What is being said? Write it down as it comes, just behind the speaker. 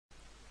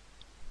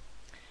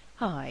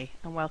Hi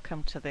and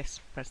welcome to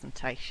this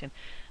presentation,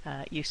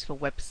 Useful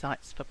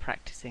Websites for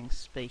Practicing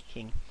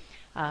Speaking.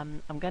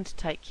 I'm going to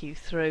take you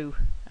through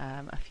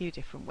a few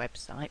different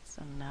websites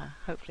and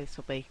hopefully this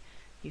will be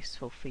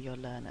useful for your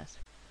learners.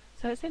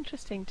 So it's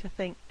interesting to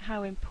think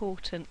how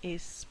important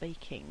is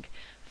speaking.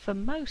 For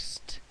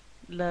most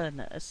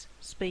learners,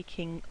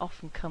 speaking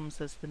often comes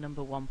as the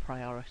number one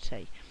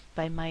priority.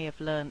 They may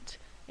have learnt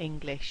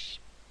English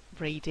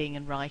reading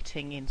and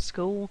writing in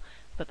school,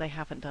 but they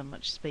haven't done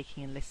much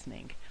speaking and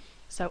listening.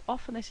 So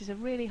often this is a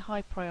really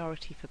high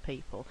priority for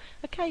people.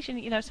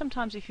 Occasionally,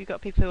 sometimes if you've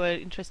got people who are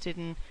interested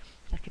in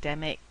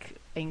academic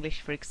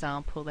English, for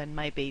example, then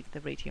maybe the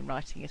reading and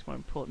writing is more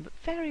important. But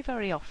very,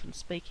 very often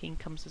speaking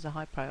comes as a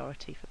high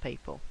priority for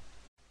people.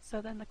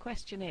 So then the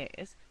question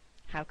is,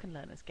 how can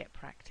learners get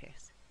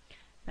practice?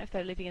 Now, if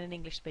they're living in an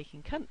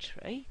English-speaking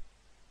country,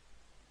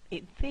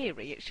 in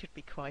theory it should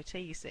be quite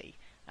easy.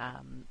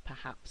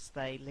 Perhaps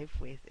they live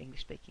with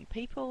English-speaking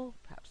people,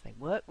 perhaps they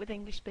work with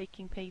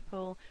English-speaking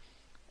people.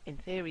 In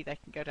theory they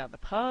can go down the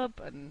pub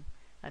and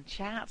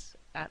chat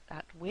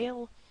at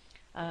will.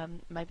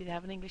 Maybe they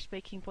have an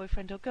English-speaking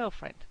boyfriend or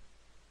girlfriend.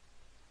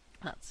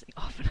 That's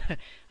often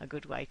a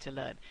good way to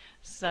learn.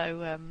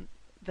 So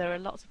there are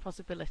lots of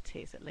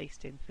possibilities, at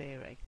least in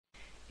theory.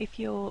 If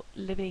you're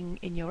living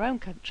in your own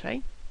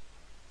country,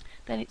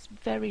 then it's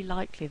very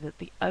likely that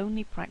the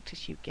only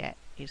practice you get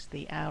is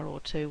the hour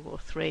or 2 or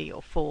 3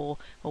 or 4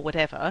 or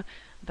whatever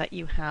that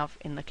you have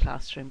in the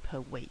classroom per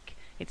week.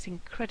 It's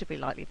incredibly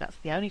likely that's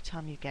the only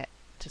time you get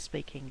to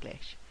speak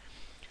English.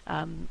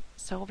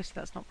 So obviously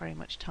that's not very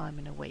much time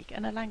in a week,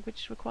 and a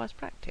language requires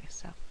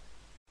practice. So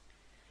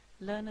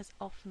learners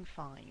often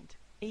find,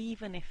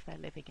 even if they're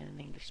living in an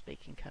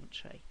English-speaking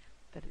country,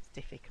 that it's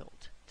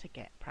difficult to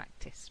get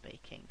practice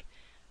speaking.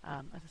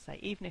 As I say,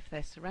 even if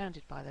they're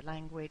surrounded by the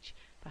language,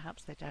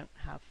 perhaps they don't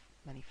have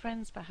many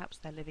friends, perhaps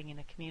they're living in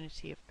a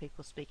community of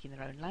people speaking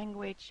their own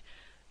language,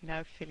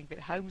 feeling a bit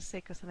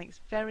homesick or something.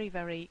 It's very,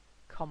 very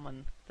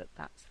common that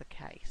that's the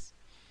case.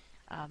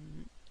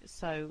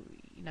 So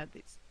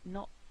it's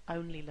not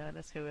only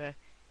learners who are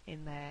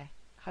in their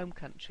home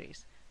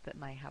countries that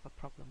may have a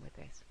problem with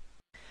this.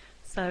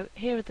 So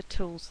here are the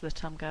tools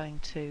that I'm going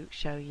to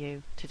show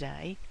you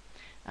today.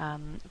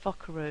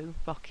 Vocaroo,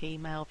 Voki,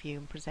 Mailview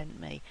and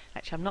PresentMe.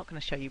 Actually, I'm not going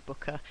to show you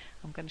Booker.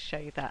 I'm going to show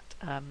you that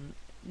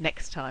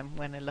next time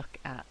when I look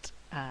at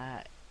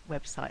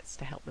websites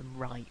to help them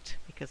write,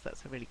 because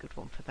that's a really good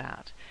one for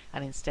that.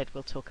 And instead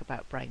we'll talk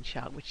about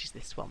Brainshark, which is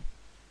this one.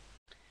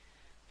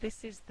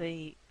 This is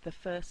the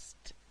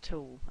first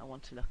tool I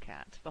want to look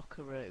at,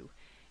 Vocaroo.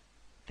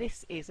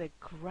 This is a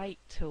great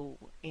tool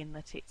in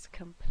that it's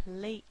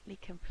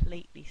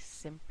completely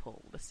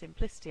simple. The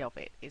simplicity of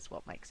it is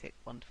what makes it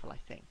wonderful, I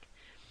think.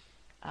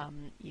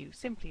 You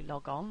simply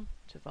log on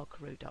to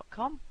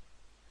vocaroo.com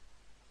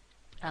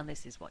and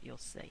this is what you'll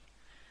see.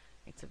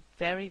 It's a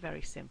very,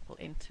 very simple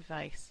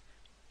interface.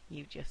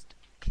 You just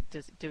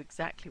do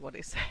exactly what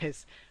it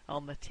says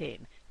on the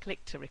tin.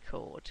 Click to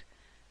record,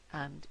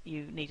 and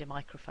you need a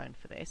microphone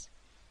for this.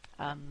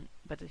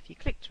 But if you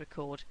click to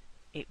record,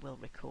 it will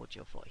record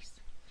your voice.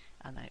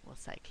 And then it will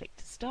say click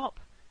to stop,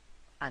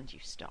 and you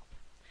stop.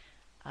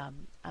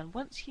 And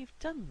once you've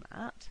done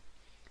that,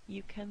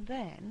 you can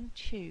then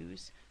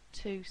choose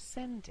to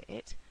send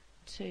it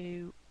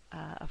to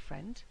a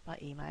friend by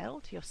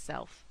email, to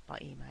yourself by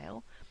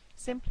email,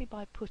 simply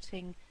by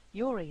putting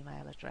your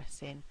email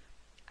address in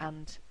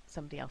and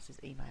somebody else's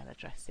email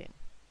address in.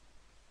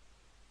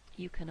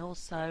 You can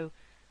also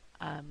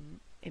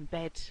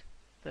embed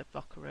the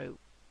Vocaroo,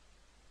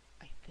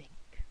 I think,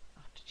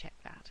 I'll have to check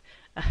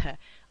that,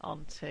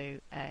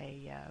 onto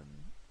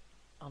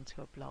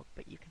a blog,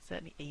 but you can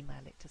certainly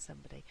email it to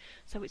somebody.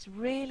 So it's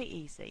really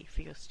easy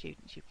for your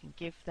students. You can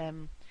give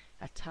them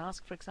a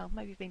task, for example,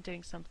 maybe you've been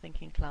doing something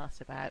in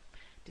class about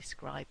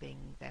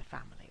describing their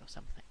family or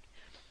something.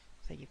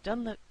 So you've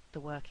done the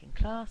work in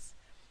class,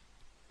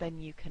 then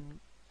you can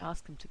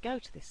ask them to go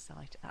to this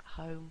site at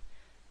home,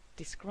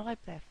 describe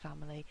their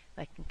family.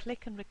 They can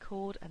click and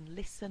record and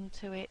listen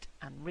to it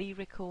and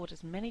re-record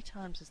as many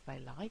times as they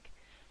like,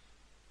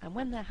 and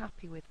when they're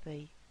happy with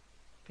the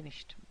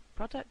finished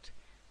product,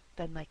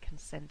 then they can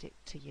send it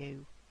to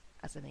you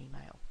as an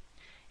email.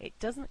 It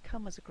doesn't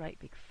come as a great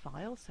big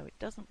file, so it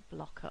doesn't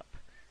block up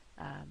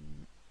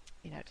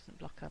it doesn't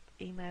block up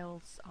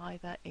emails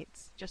either. It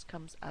just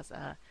comes as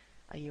a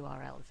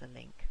URL, as a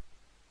link.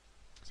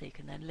 So you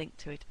can then link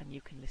to it and you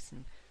can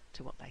listen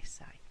to what they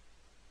say,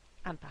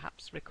 and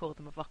perhaps record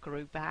them a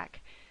Vocaroo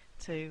back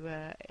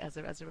to as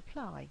a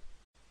reply.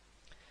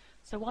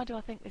 So why do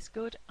I think this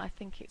good? I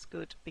think it's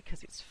good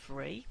because it's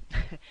free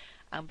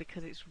and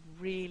because it's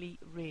really,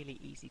 really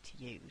easy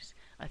to use.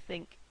 I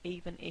think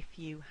even if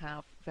you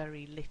have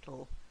very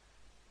little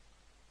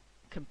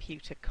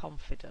computer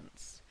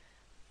confidence,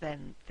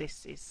 then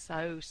this is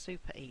so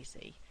super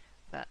easy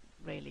that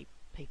really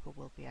people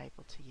will be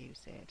able to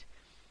use it.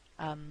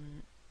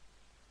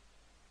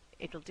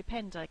 It'll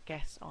depend, I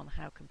guess, on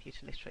how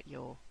computer literate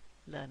your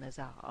learners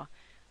are.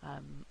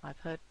 I've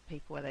heard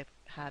people where they've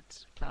had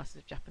classes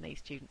of Japanese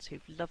students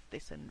who've loved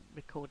this and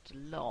recorded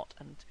a lot,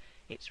 and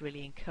it's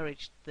really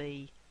encouraged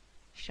the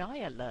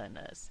shyer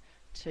learners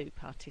to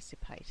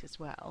participate as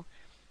well.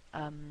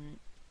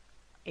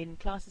 In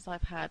classes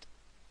I've had,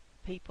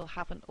 people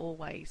haven't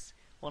always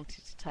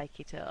wanted to take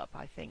it up.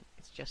 I think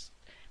it's just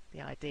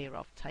the idea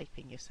of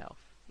taping yourself,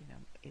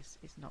 is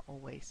not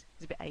always,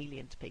 it's a bit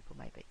alien to people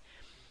maybe.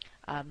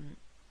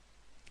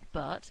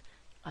 But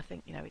I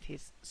think it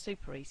is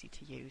super easy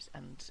to use,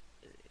 and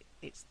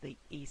it's the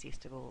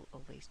easiest of all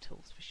these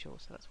tools for sure,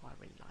 so that's why I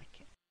really like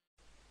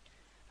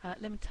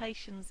it.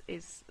 Limitations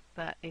is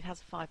that it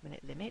has a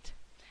 5-minute limit,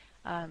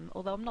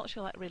 although I'm not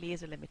sure that really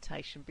is a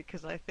limitation,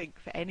 because I think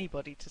for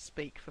anybody to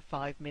speak for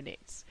 5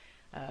 minutes,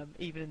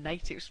 even a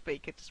native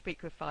speaker to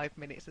speak for 5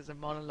 minutes as a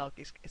monologue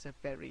is a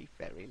very,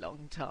 very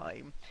long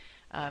time.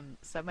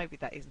 So maybe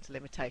that isn't a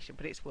limitation,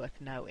 but it's worth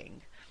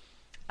knowing.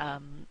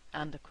 And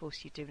of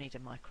course you do need a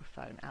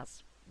microphone,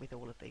 as with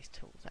all of these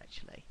tools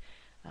actually.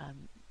 A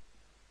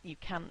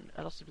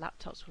lot of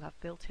laptops will have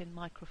built-in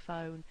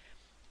microphone.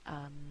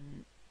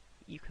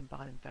 You can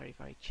buy them very,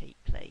 very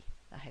cheaply.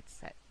 A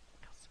headset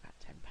costs about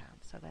 £10,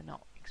 so they're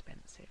not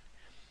expensive.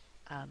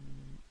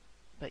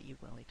 But you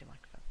will need a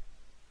microphone.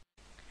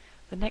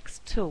 The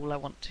next tool I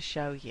want to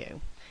show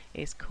you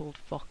is called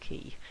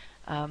Voki.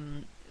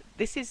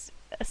 This is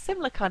a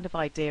similar kind of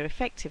idea.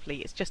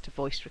 Effectively, it's just a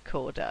voice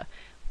recorder,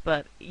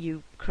 but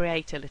you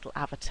create a little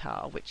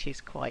avatar, which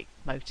is quite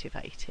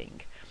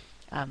motivating.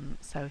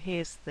 So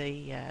here's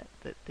the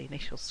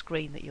initial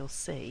screen that you'll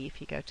see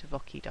if you go to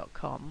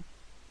voki.com.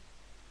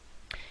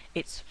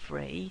 It's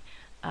free,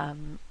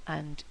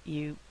 and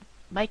you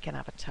make an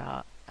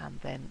avatar and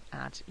then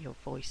add your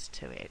voice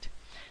to it.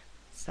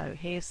 So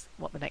here's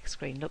what the next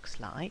screen looks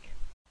like.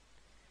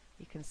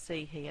 You can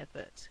see here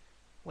that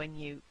when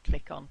you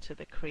click onto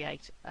the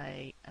create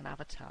an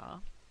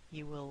avatar,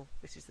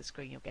 this is the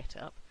screen you'll get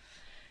up.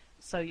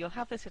 So you'll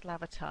have this little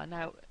avatar.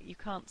 Now you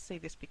can't see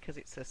this because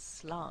it's a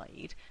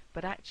slide,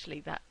 but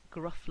actually that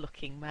gruff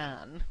looking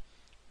man,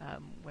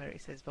 where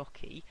it says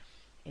Voki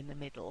in the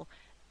middle,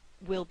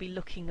 will be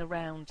looking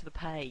around the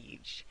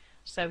page.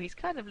 So he's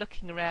kind of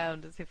looking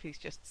around as if he's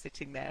just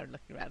sitting there and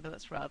looking around, and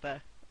that's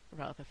rather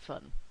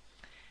fun.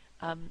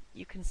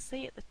 You can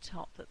see at the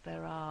top that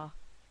there are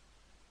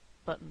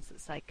buttons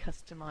that say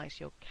customize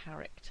your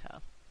character.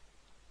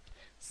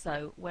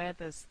 So where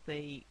there's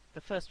the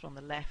first one on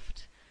the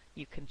left,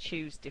 you can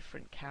choose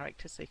different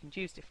characters, so you can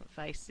choose different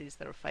faces.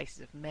 There are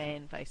faces of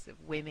men, faces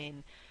of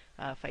women,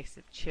 faces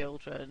of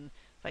children,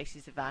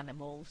 faces of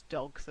animals,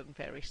 dogs and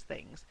various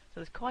things. So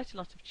there's quite a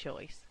lot of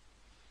choice.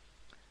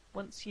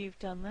 Once you've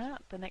done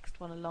that, the next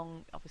one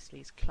along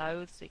obviously is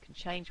clothes, so you can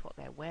change what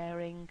they're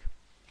wearing.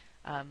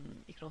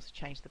 You can also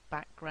change the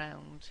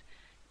background.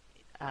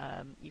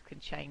 You can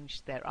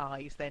change their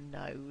eyes, their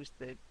nose,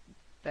 the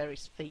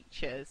various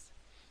features.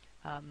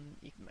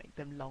 You can make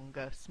them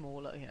longer,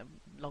 smaller,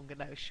 longer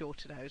nose,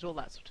 shorter nose, all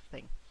that sort of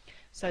thing.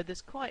 So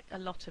there's quite a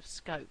lot of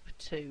scope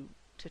to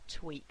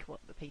tweak what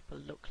the people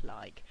look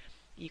like.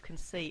 You can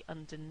see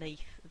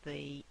underneath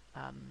the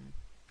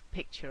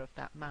picture of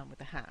that man with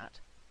the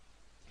hat,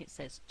 it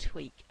says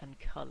tweak and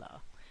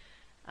colour.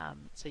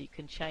 So you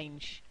can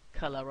change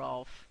colour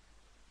of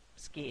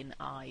skin,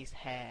 eyes,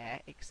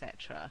 hair,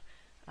 etc.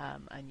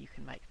 And you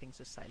can make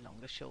things as say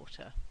longer,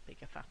 shorter,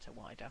 bigger, fatter,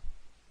 wider.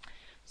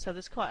 So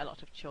there's quite a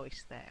lot of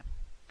choice there.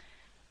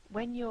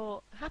 When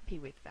you're happy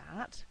with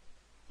that,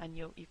 and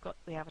you've got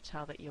the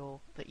avatar that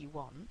you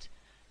want,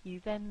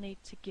 you then need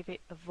to give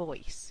it a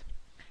voice.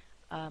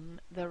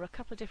 There are a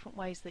couple of different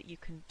ways that you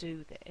can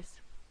do this.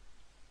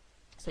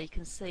 So you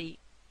can see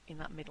in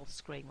that middle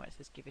screen where it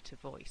says give it a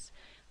voice.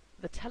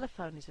 The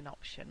telephone is an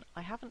option.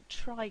 I haven't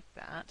tried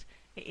that.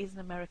 It is an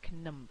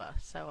American number,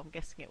 so I'm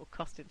guessing it will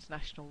cost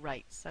international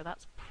rates. So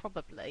that's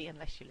probably,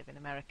 unless you live in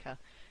America,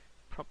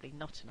 probably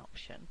not an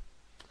option.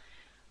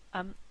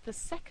 The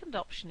second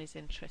option is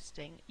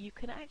interesting. You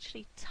can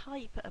actually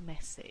type a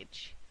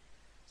message.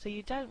 So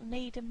you don't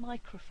need a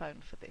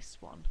microphone for this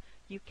one.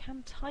 You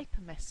can type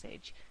a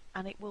message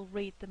and it will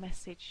read the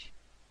message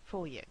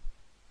for you.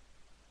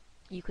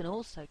 You can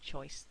also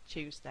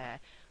choose there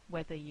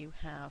whether you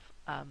have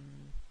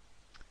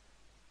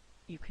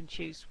you can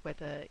choose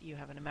whether you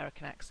have an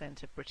American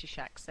accent, a British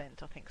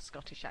accent, I think a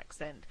Scottish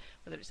accent,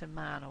 whether it's a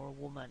man or a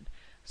woman.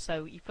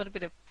 So you've got a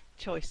bit of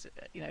choice,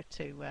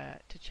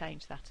 to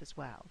change that as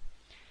well.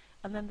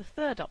 And then the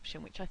third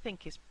option, which I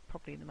think is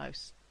probably the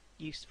most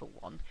useful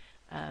one,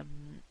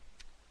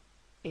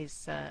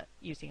 is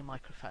using a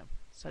microphone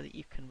so that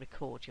you can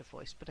record your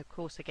voice. But of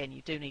course, again,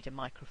 you do need a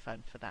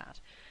microphone for that.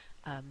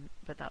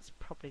 But that's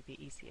probably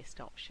the easiest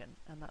option,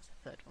 and that's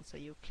the third one. So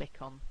you'll click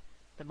on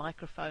the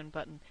microphone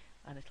button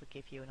and it'll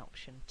give you an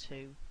option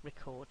to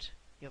record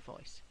your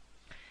voice.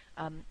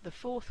 The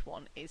fourth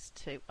one is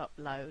to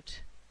upload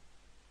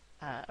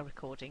a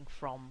recording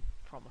from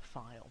a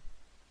file.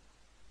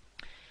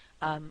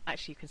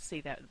 Actually, you can see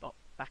there at the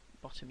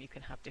bottom you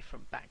can have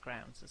different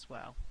backgrounds as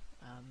well,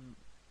 and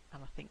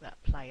I think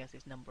that players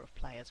is number of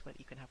players, whether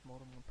you can have more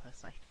than one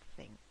person, I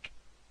think.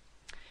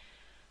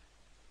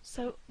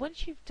 So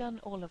once you've done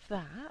all of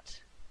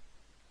that,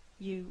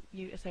 you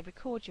as I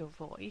record your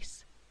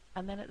voice,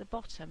 and then at the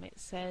bottom it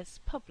says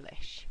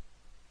publish.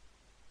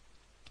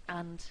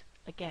 And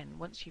again,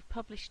 once you've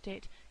published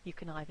it, you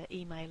can either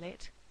email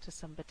it to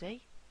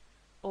somebody,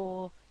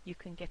 or you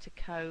can get a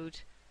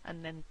code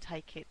and then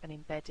take it and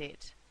embed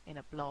it in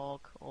a blog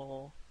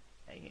or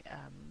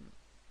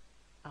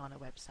on a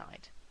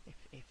website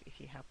if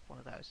you have one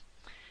of those.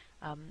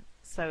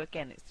 So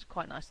again, it's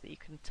quite nice that you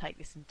can take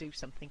this and do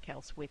something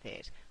else with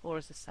it, or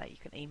as I say, you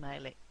can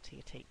email it to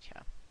your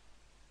teacher.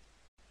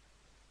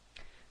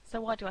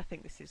 So why do I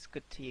think this is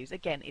good to use?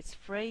 Again, it's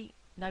free.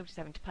 Nobody's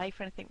having to pay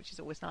for anything, which is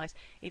always nice.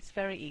 It's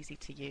very easy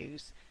to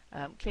use.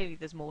 Clearly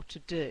there's more to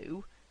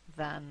do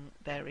than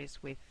there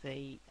is with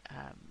the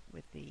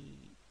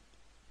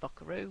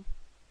Vocaroo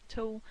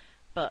tool,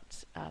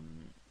 but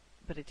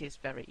it is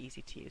very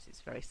easy to use.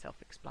 It's very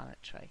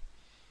self-explanatory.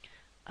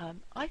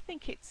 I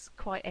think it's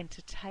quite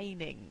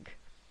entertaining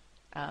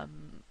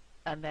and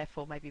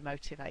therefore maybe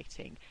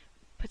motivating,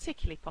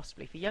 particularly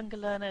possibly for younger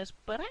learners,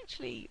 but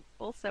actually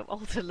also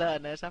older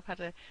learners. I've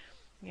had a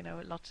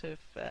lot of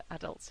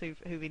adults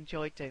who've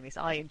enjoyed doing this.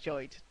 I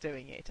enjoyed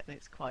doing it, and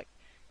it's quite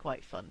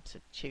fun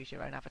to choose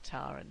your own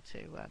avatar and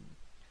to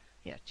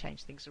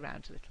change things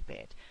around a little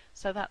bit.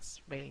 So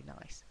that's really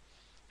nice.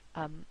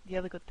 The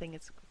other good thing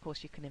is, of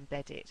course, you can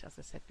embed it, as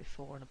I said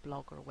before, on a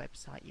blog or a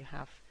website. You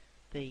have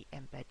the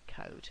embed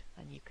code,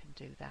 and you can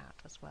do that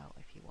as well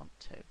if you want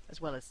to,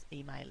 as well as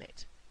email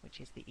it, which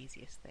is the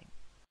easiest thing.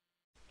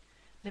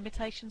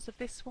 Limitations of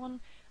this one,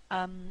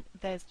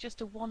 there's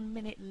just a 1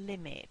 minute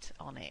limit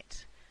on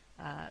it,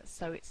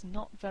 so it's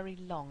not very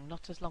long,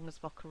 not as long as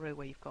Vocaroo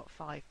where you've got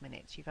 5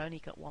 minutes. You've only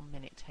got 1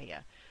 minute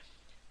here.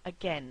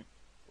 Again,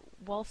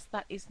 whilst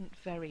that isn't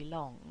very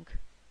long,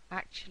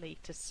 actually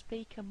to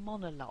speak a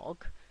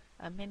monologue,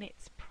 a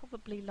minute's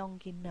probably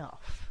long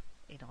enough,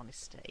 in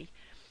honesty.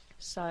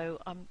 So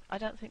I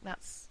don't think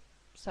that's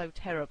so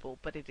terrible,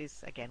 but it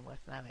is, again,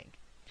 worth knowing.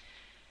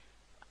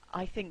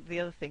 I think the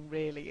other thing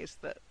really is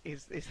the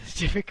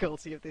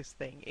difficulty of this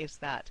thing is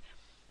that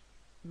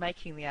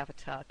making the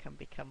avatar can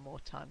become more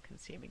time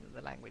consuming than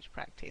the language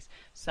practice.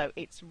 So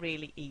it's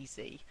really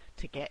easy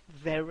to get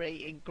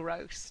very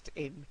engrossed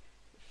in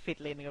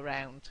fiddling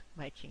around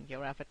making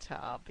your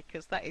avatar,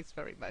 because that is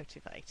very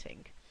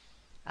motivating.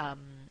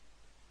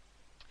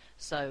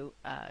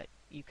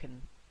 You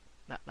can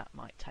that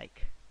might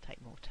take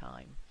more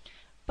time.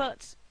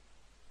 But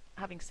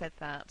having said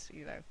that,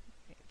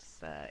 it's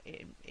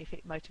if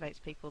it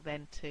motivates people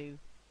then to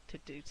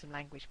do some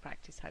language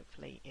practice,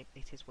 hopefully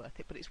it is worth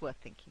it, but it's worth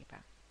thinking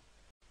about.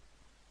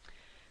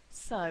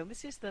 So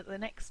this is the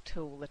next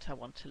tool that I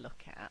want to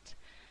look at.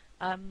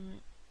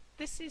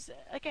 This is,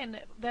 again,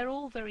 they're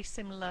all very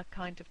similar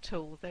kind of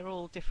tools. They're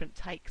all different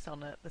takes on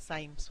the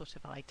same sort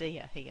of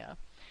idea here.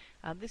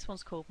 This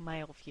one's called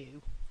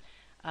MailView.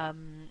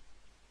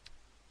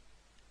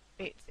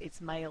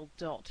 It's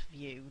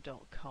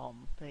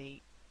mail.view.com.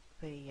 The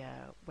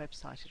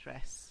website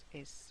address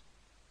is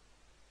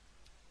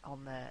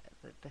on the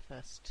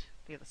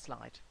other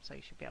slide, so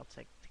you should be able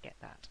to get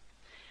that.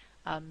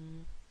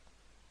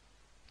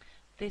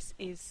 This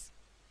is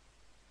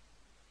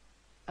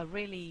a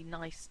really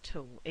nice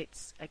tool.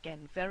 It's,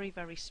 again, very,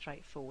 very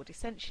straightforward.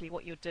 Essentially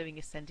what you're doing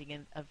is sending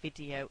in a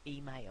video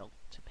email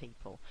to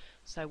people.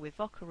 So with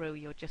Vocaroo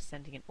you're just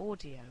sending an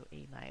audio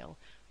email.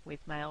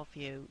 With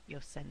MailView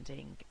you're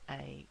sending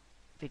a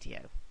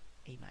video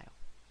email.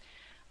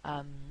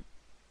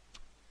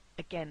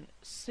 Again,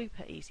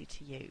 super easy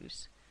to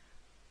use.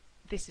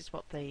 This is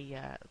what the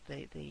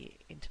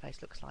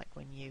interface looks like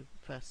when you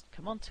first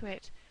come onto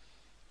it.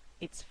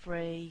 It's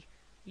free.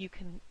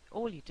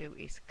 All you do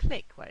is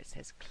click where it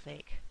says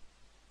click,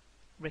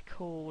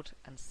 record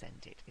and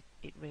send it.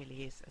 It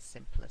really is as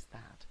simple as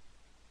that.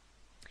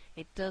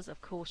 It does, of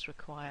course,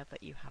 require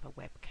that you have a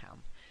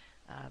webcam,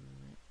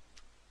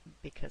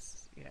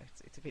 because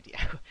it's a video.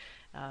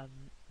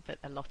 But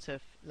a lot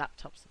of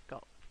laptops have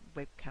got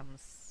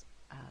webcams,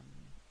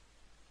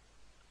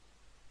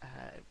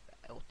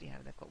 or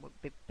they've got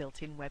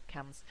built-in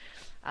webcams,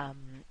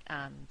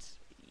 and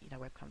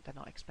webcams, they're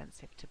not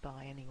expensive to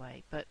buy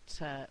anyway, but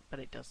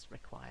it does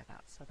require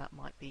that, so that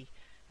might be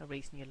a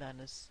reason your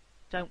learners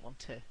don't want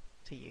to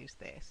use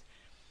this.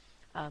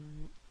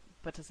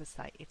 But as I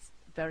say, it's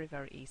very,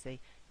 very easy.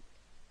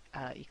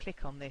 You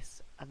click on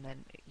this and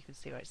then you can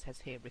see where it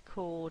says here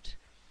record,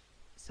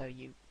 so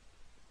you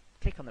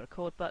click on the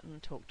record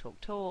button,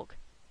 talk.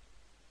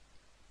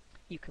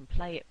 You can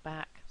play it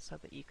back so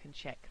that you can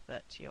check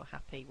that you're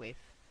happy with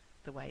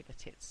the way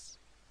that it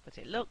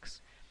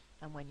looks,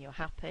 and when you're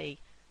happy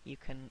you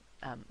can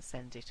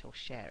send it or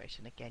share it,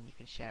 and again you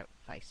can share it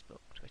with Facebook,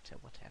 Twitter,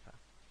 whatever.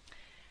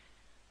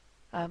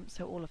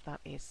 So all of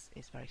that is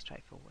very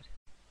straightforward.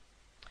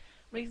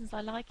 Reasons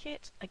I like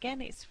it: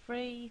 again, it's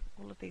free.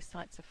 All of these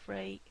sites are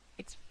free.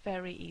 It's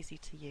very easy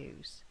to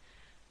use.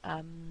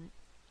 I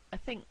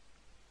think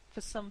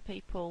for some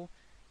people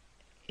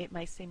it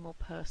may seem more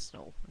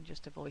personal than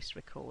just a voice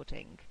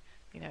recording.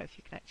 If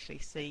you can actually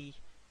see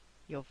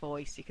your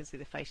voice, you can see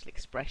the facial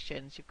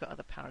expressions, you've got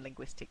other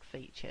paralinguistic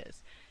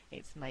features.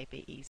 It's maybe easy